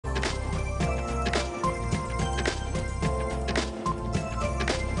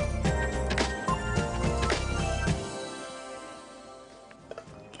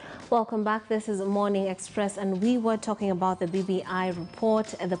Welcome back. This is Morning Express, and we were talking about the BBI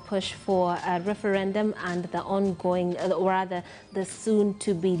report, the push for a referendum, and the ongoing, or rather, the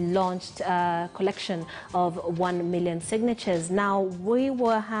soon-to-be-launched collection of 1 million signatures. Now, we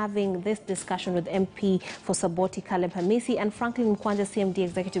were having this discussion with MP for Saboti Caleb Hamisi, and Franklin Mkwanja, CMD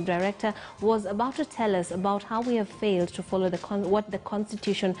Executive Director, was about to tell us about how we have failed to follow what the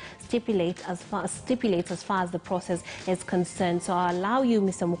Constitution stipulates as far as the process is concerned. So I'll allow you,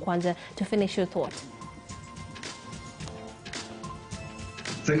 Mr. Mkwanja, to finish your thought.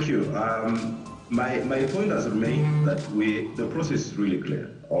 Thank you. My point has remained that the process is really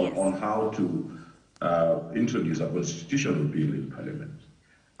clear on how to introduce a constitutional bill in Parliament.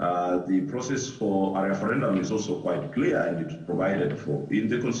 The process for a referendum is also quite clear, and it's provided for in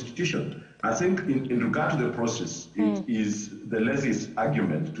the Constitution. I think in regard to the process, it is the laziest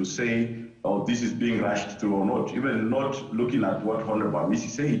argument to say, oh, this is being rushed through or not, even not looking at what Honorable Hamisi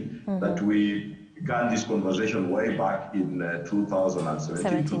said, that we began this conversation way back in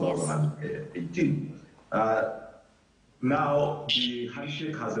 2017, 2018. Now, the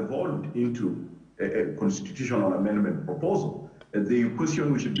handshake has evolved into a constitutional amendment proposal. The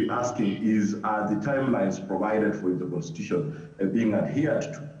question we should be asking is, are the timelines provided for in the Constitution being adhered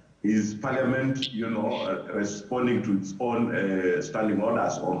to? Is Parliament, responding to its own standing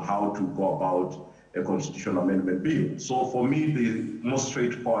orders on how to go about a constitutional amendment bill? So for me, the most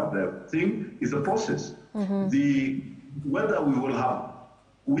straightforward thing is the process. Whether we will have,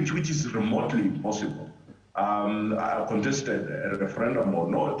 which is remotely possible, a contested referendum or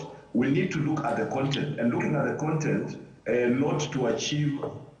not, we need to look at the content. And looking at the content, not to achieve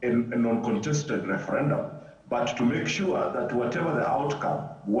a non-contested referendum, but to make sure that whatever the outcome,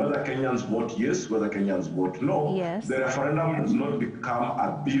 whether Kenyans vote yes, whether Kenyans vote no, the referendum does not become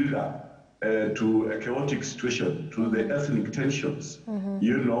a builder to a chaotic situation, to the ethnic tensions, in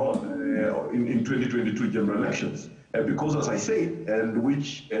 2022 general elections. Because, as I say, and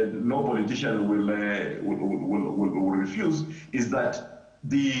which no politician will refuse, is that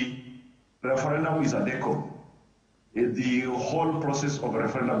the referendum is a decoy. The whole process of a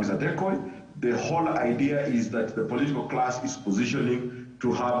referendum is a decoy. The whole idea is that the political class is positioning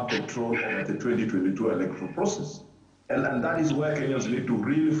to have control of the 2022 electoral process. And that is where Kenyans need to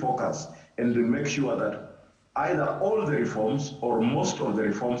really focus and make sure that either all the reforms or most of the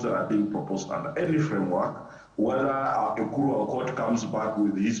reforms that are being proposed under any framework, whether a Kuru court comes back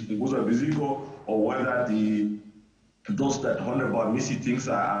with his Punguza Vizigo, or whether those that Honorable Hamisi thinks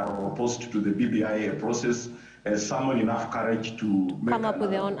are opposed to the BBI process summon enough courage to come up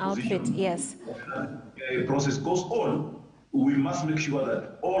with their own outfit. Yes. The process goes on. We must make sure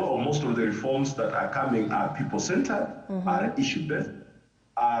that all or most of the reforms that are coming are people-centered, are issue-based,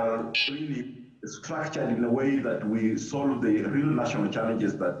 are really structured in a way that we solve the real national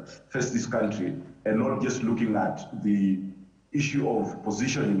challenges that face this country, and not just looking at the issue of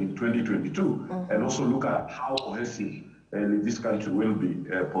positioning in 2022, and also look at how cohesive this country will be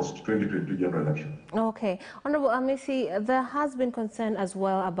post-2022 general election. Okay. Honorable Hamisi, there has been concern as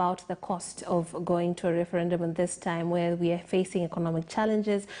well about the cost of going to a referendum in this time where we are facing economic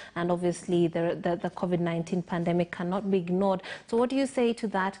challenges, and obviously the COVID-19 pandemic cannot be ignored. So what do you say to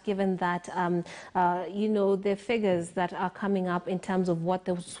that, given that, the figures that are coming up in terms of what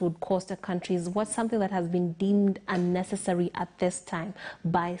this would cost a country is something that has been deemed unnecessary at this time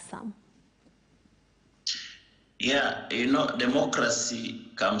by some? Yeah, democracy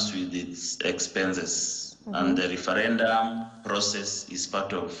comes with its expenses, and the referendum process is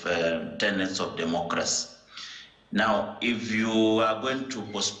part of tenets of democracy. Now, if you are going to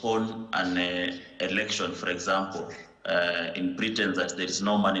postpone an election, for example, in pretense that there is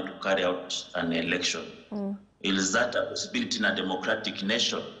no money to carry out an election, is that a possibility in a democratic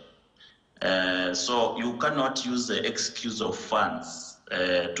nation? So you cannot use the excuse of funds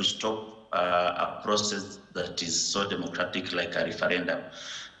to stop a process that is so democratic like a referendum.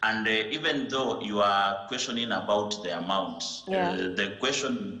 And even though you are questioning about the amount, the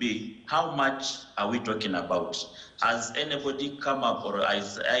question would be, how much are we talking about? Has anybody come up, or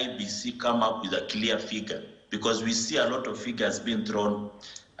has IBC come up with a clear figure? Because we see a lot of figures being thrown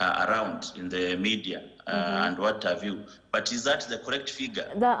around in the media and what have you. But is that the correct figure?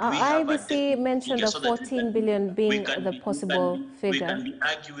 The IBC mentioned the 14 billion being the possible figure.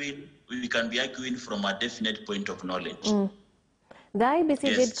 We can be arguing from a definite point of knowledge. The IBC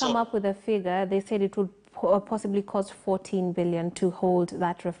did come up with a figure. They said it would possibly cost 14 billion to hold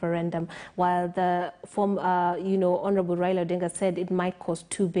that referendum, while the Honorable Raila Odinga said it might cost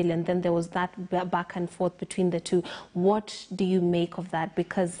 2 billion. Then there was that back and forth between the two. What do you make of that?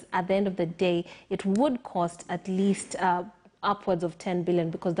 Because at the end of the day, it would cost at least upwards of 10 billion,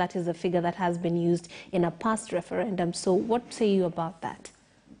 because that is a figure that has been used in a past referendum. So what say you about that?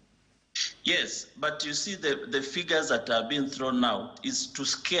 Yes, but you see the figures that are being thrown out is to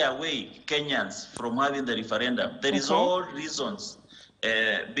scare away Kenyans from having the referendum. There is all reasons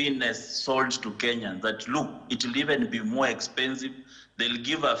being sold to Kenyans that, look, it will even be more expensive. They'll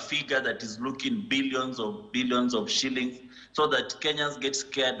give a figure that is looking billions of shillings so that Kenyans get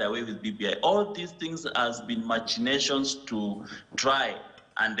scared away with BBI. All these things has been machinations to try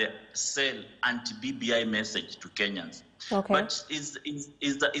and sell anti-BBI message to Kenyans. Okay. But is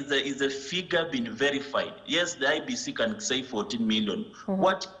the figure been verified? Yes, the IBC can say 14 million.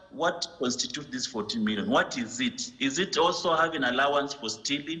 What constitutes this 14 million? What is it? Is it also having allowance for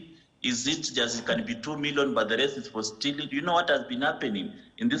stealing? Is it just it can be 2 million, but the rest is for stealing? Do you know what has been happening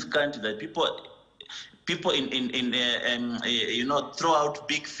in this country? That people throw out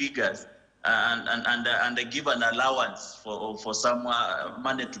big figures and give an allowance for some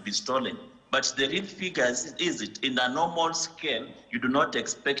money to be stolen. But the real figures is it in a normal scale, you do not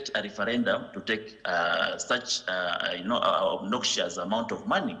expect a referendum to take such obnoxious amount of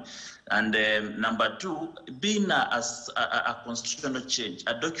money. And number two, being a constitutional change,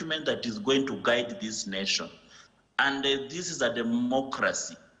 a document that is going to guide this nation. And this is a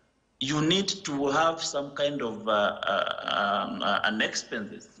democracy. You need to have some kind of an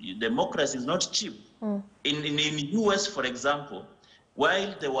expenses. Democracy is not cheap. In US, for example,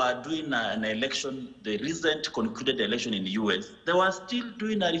 while they were doing an election, the recent concluded election in the US, they were still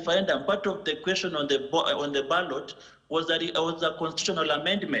doing a referendum. Part of the question on the ballot was that it was a constitutional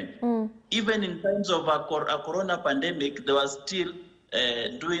amendment. Even in times of a corona pandemic, they were still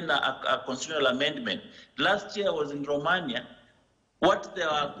doing a constitutional amendment. Last year I was in Romania. What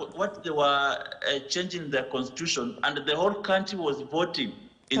they were changing their constitution, and the whole country was voting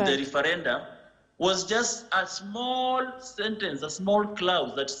in the referendum, was just a small sentence, a small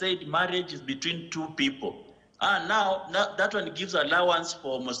clause that said marriage is between two people. And now that one gives allowance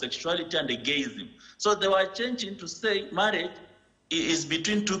for homosexuality and gayism. So they were changing to say marriage is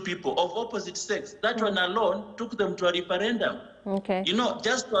between two people of opposite sex. That one alone took them to a referendum. Okay.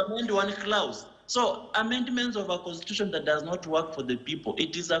 Just to amend one clause. So amendments of a constitution that does not work for the people,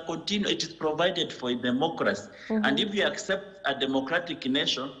 it is it is provided for a democracy. And if we accept a democratic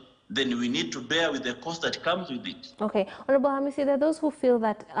nation, then we need to bear with the cost that comes with it. Okay. Honorable Hamisi, there are those who feel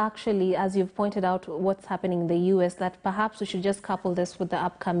that actually, as you've pointed out what's happening in the US, that perhaps we should just couple this with the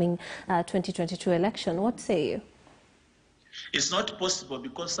upcoming 2022 election. What say you? It's not possible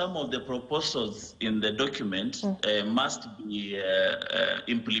because some of the proposals in the document must be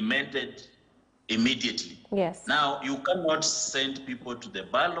implemented immediately. Yes. Now, you cannot send people to the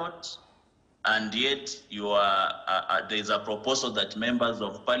ballot, and yet there is a proposal that members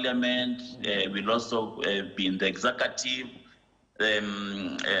of parliament will also be in the executive.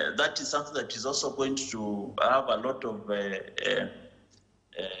 That is something that is also going to have a lot of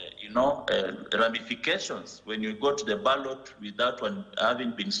ramifications when you go to the ballot without one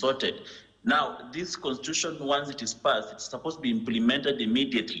having been sorted. Now, this constitution, once it is passed, it's supposed to be implemented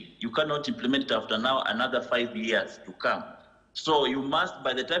immediately. You cannot implement it after now another 5 years to come. So you must,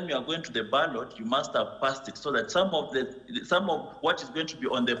 by the time you are going to the ballot, you must have passed it so that some of what is going to be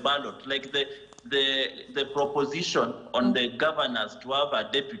on the ballot, like the proposition on the governors to have a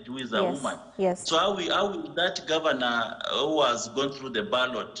deputy who is a woman. Yes. So how will that governor who has gone through the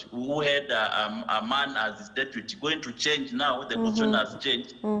ballot, who had a man as his deputy, going to change now? The constitution has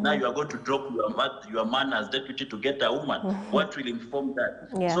changed. Now you are going to drop your man as deputy to get a woman. What will inform that?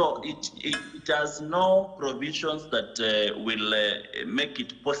 Yeah. So it has no provisions that will make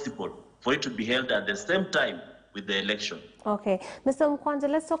it possible for it to be held at the same time with the election. Okay. Mr. Mkwanza,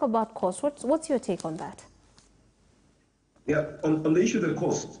 let's talk about cost. What's your take on that? Yeah, on the issue of the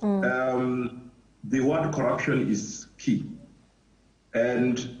cost, the word corruption is key.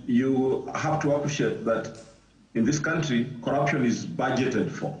 And you have to appreciate that in this country, corruption is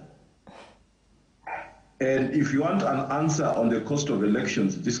budgeted for. And if you want an answer on the cost of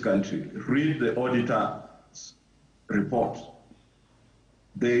elections in this country, read the auditor's report.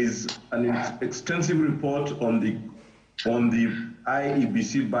 There is an extensive report on the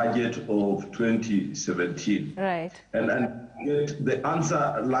IEBC budget of 2017. Right. And yet the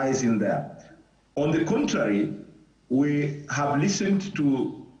answer lies in there. On the contrary, we have listened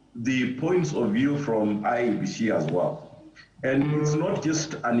to the points of view from IEBC as well. And it's not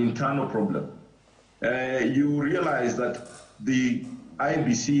just an internal problem. You realize that the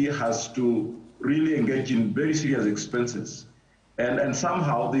IEBC has to really engage in very serious expenses. And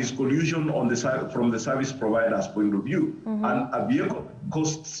somehow there's collusion on the side from the service provider's point of view. And a vehicle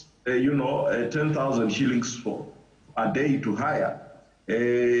costs, 10,000 shillings for a day to hire,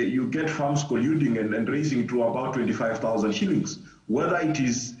 you get farms colluding and raising to about 25,000 shillings. Whether it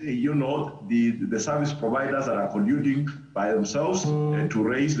is, the service providers that are colluding by themselves to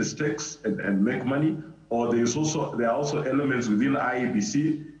raise the stakes and make money, or there are also elements within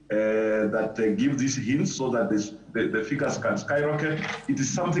IEBC that give these hints so that the figures can skyrocket. It is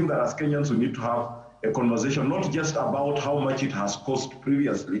something that as Kenyans we need to have a conversation, not just about how much it has cost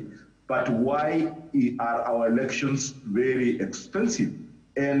previously, but why are our elections very expensive?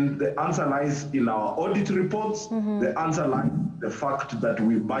 And the answer lies in our audit reports. The answer lies in the fact that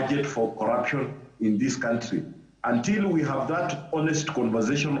we budget for corruption in this country. Until we have that honest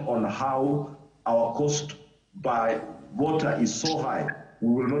conversation on how our cost by voter is so high,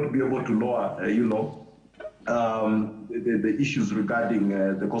 we will not be able to lower, the issues regarding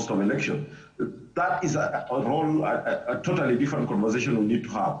the cost of election. That is a totally different conversation we need to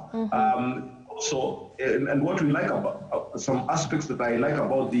have. Also, and what we like about some aspects that I like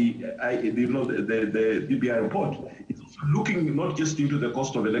about the BBI report is also looking not just into the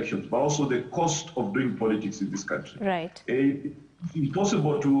cost of elections, but also the cost of doing politics in this country. Right. It's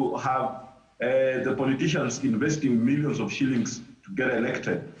impossible to have the politicians investing millions of shillings to get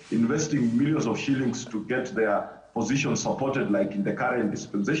elected, investing millions of shillings to get their position supported, like in the current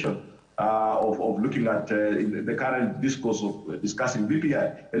dispensation. Of looking at in the current discourse of discussing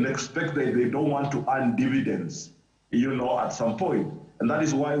BBI, and expect that they don't want to earn dividends, at some point. And that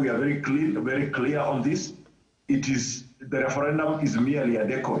is why we are very clear on this. The referendum is merely a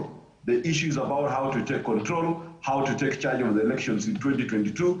decoy. The issue is about how to take control, how to take charge of the elections in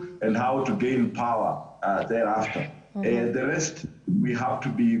 2022, and how to gain power thereafter. The rest, we have to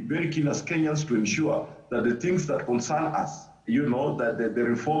be very keen as Kenyans to ensure that the things that concern us, that the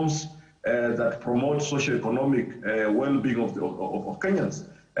reforms that promote socio-economic well-being of Kenyans,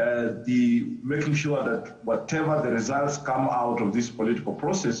 making sure that whatever the results come out of this political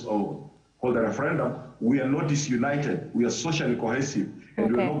process or called the referendum, we are not disunited, we are socially cohesive,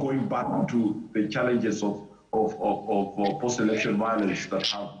 and we're not going back to the challenges of post-election violence that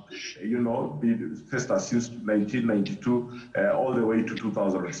have, been festered since 1992 all the way to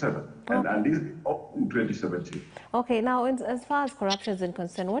 2007 and this in 2017. Okay, now as far as corruption is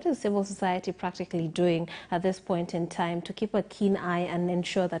concerned, what is civil society practically doing at this point in time to keep a keen eye and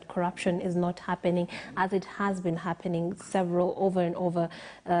ensure that corruption is not happening as it has been happening over and over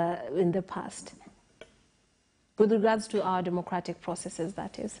in the past? With regards to our democratic processes,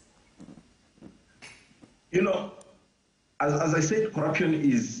 that is. As I said, corruption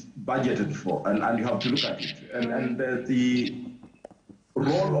is budgeted for, and you have to look at it. And the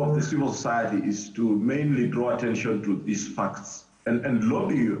role of the civil society is to mainly draw attention to these facts and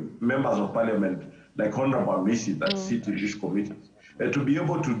lobby members of parliament like Honorable Misi that sit in these committees to be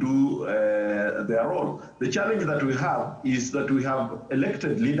able to do their role. The challenge that we have is that we have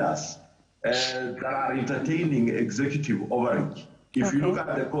elected leaders that are entertaining executive overreach. If you look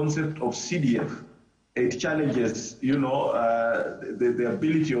at the concept of CDF, it challenges, the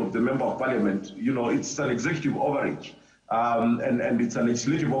ability of the member of parliament. It's an executive overreach, and it's a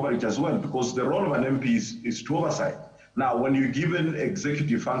legislative overreach as well, because the role of an MP is to oversight. Now, when you're given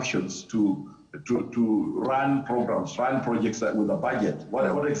executive functions to run programs, run projects with a budget,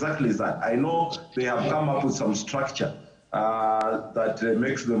 what exactly is that? I know they have come up with some structure that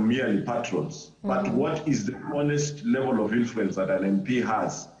makes them merely patrons, but what is the honest level of influence that an MP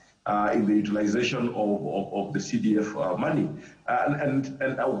has in the utilization of the CDF money, and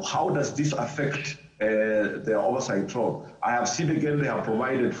how does this affect their oversight role? I have seen again they have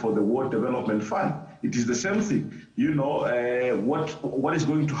provided for the Ward Development Fund. It is the same thing. What is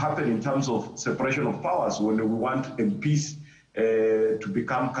going to happen in terms of separation of powers when we want MPs to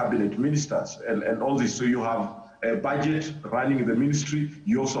become cabinet ministers and all this? So you have a budget running the ministry.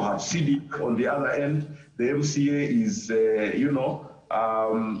 You also have CDF on the other end. The MCA is, the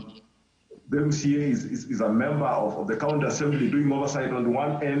MCA is a member of the County Assembly doing oversight on the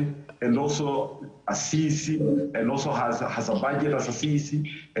one end, and also a CEC, and also has a budget as a CEC,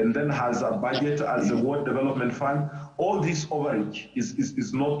 and then has a budget as a Ward Development Fund. All this overreach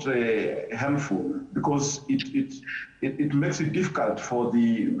is not helpful, because it makes it difficult for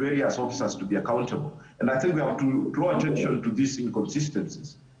the various officers to be accountable. And I think we have to draw attention to these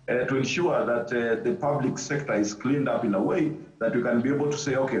inconsistencies to ensure that the public sector is cleaned up in a way that you can be able to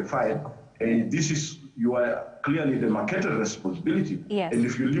say, okay, fine, you are clearly demarcated responsibility. Yes. And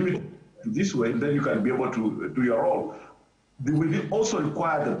if you limit it this way, then you can be able to do your role. We also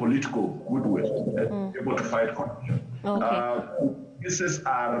require the political goodwill to be able to fight corruption. Okay. Cases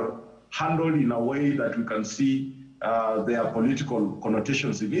are handled in a way that we can see there are political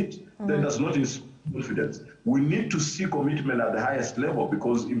connotations in it. That does not confidence. We need to see commitment at the highest level,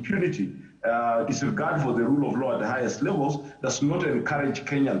 because impunity, disregard for the rule of law at the highest levels, does not encourage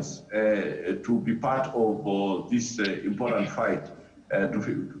Kenyans to be part of this important fight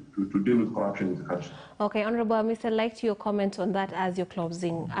to deal with corruption in the country. Okay, Honorable Hamisi, I'd like your comment on that as you're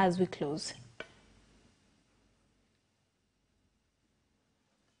closing, as we close.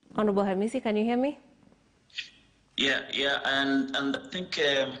 Honorable Hamisi, can you hear me? Yeah, and I think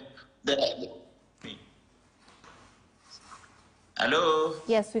that. Hello.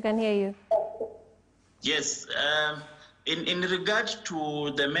 Yes, we can hear you. Yes, in regard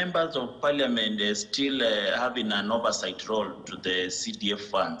to the members of parliament still having an oversight role to the CDF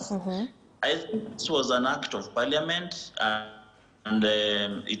funds, I think this was an act of parliament, and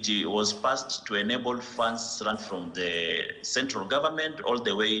it was passed to enable funds run from the central government all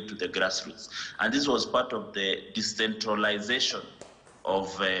the way to the grassroots. And this was part of the decentralization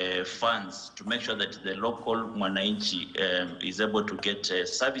of funds to make sure that the local mwananchi is able to get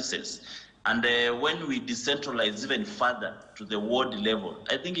services. And when we decentralize even further to the ward level,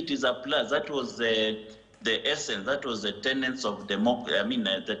 I think it is a plus. That was the essence, that was the tenets of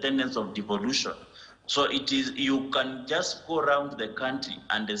the tenets of devolution. So it is, you can just go around the country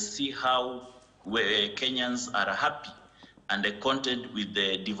and see how Kenyans are happy and content with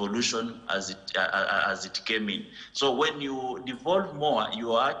the devolution as it came in. So when you devolve more,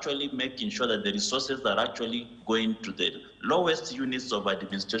 you are actually making sure that the resources are actually going to the lowest units of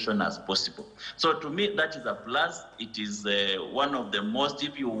administration as possible. So to me, that is a plus. It is one of the most,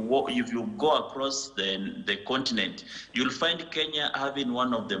 if you go across the continent, you'll find Kenya having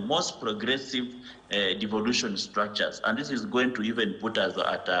one of the most progressive devolution structures. And this is going to even put us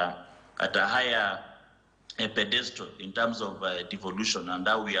at a higher a pedestal in terms of devolution, and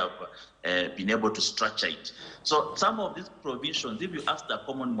how we have been able to structure it. So some of these provisions, if you ask the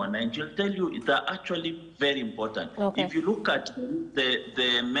common mwananchi, will tell you they're actually very important. Okay. If you look at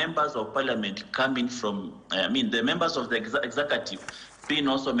the members of parliament coming from, the members of the executive being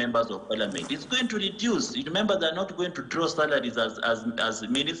also members of parliament, it's going to reduce. You remember, they're not going to draw salaries as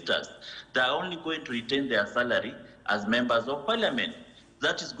ministers. They're only going to retain their salary as members of parliament.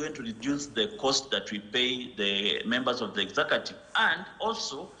 That is going to reduce the cost that we pay the members of the executive. And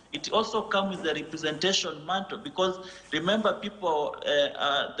also, it also comes with the representation mantle, because remember, people, there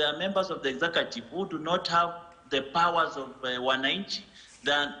are members of the executive who do not have the powers of wananchi.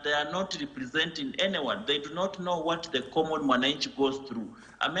 They are not representing anyone. They do not know what the common mwananchi goes through.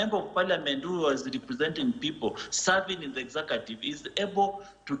 A member of parliament who was representing people, serving in the executive, is able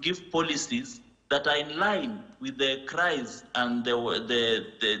to give policies that are in line with the cries and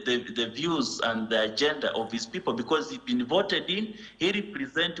the views and the agenda of his people, because he's been voted in, he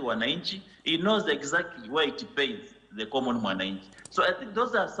represents wananchi, he knows exactly where it pays the common mwananchi. So I think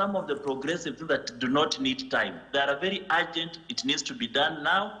those are some of the progressive things that do not need time. They are very urgent, it needs to be done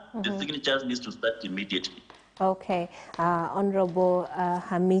now, the signatures needs to start immediately. Okay, Honorable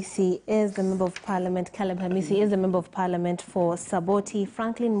Hamisi is the Member of Parliament, Caleb Hamisi is the Member of Parliament for Saboti.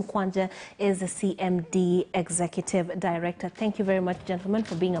 Franklin Mkwanja is the CMD Executive Director. Thank you very much, gentlemen,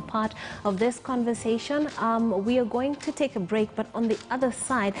 for being a part of this conversation. We are going to take a break, but on the other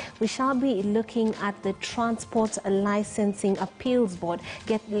side, we shall be looking at the Transport Licensing Appeals Board,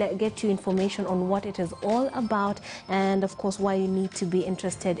 get you information on what it is all about, and of course, why you need to be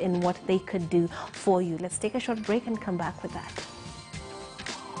interested in what they could do for you. Let's take a short break and come back with that.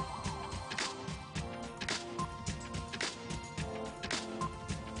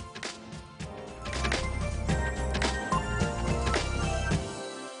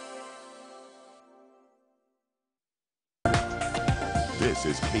 This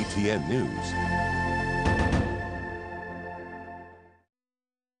is KTN News.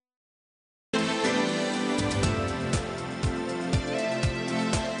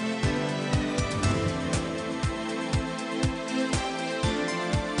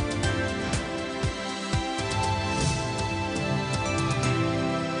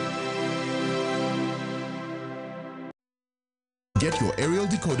 Get your aerial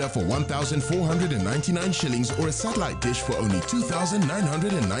decoder for 1,499 shillings or a satellite dish for only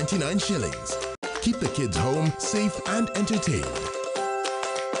 2,999 shillings. Keep the kids home, safe and entertained.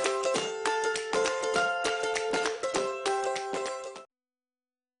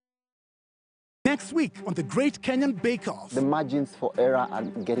 Next week. week on the Great Kenyan Bake Off. The margins for error are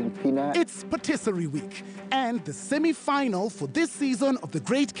getting thinner. It's patisserie week and the semi-final for this season of the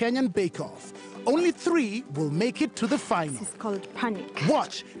Great Kenyan Bake Off. Only 3 will make it to the final. This is called panic.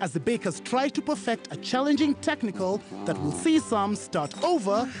 Watch as the bakers try to perfect a challenging technical that will see some start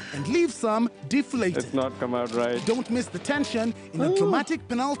over and leave some deflated. It's not come out right. Don't miss the tension in a dramatic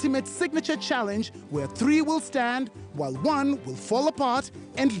penultimate signature challenge where 3 will stand while 1 will fall apart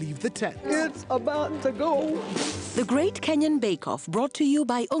and leave the tent. It's about to go. The Great Kenyan Bake Off, brought to you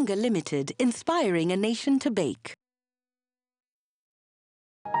by Unga Limited, inspiring a nation to bake.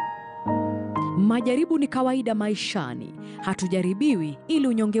 Majaribu ni kawaida maishani. Hatujaribiwi ili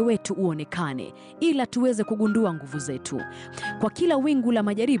unyonge wetu uonekane, ila tuweze kugundua nguvu zetu. Kwa kila wingu la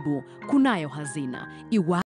majaribu kunayo hazina.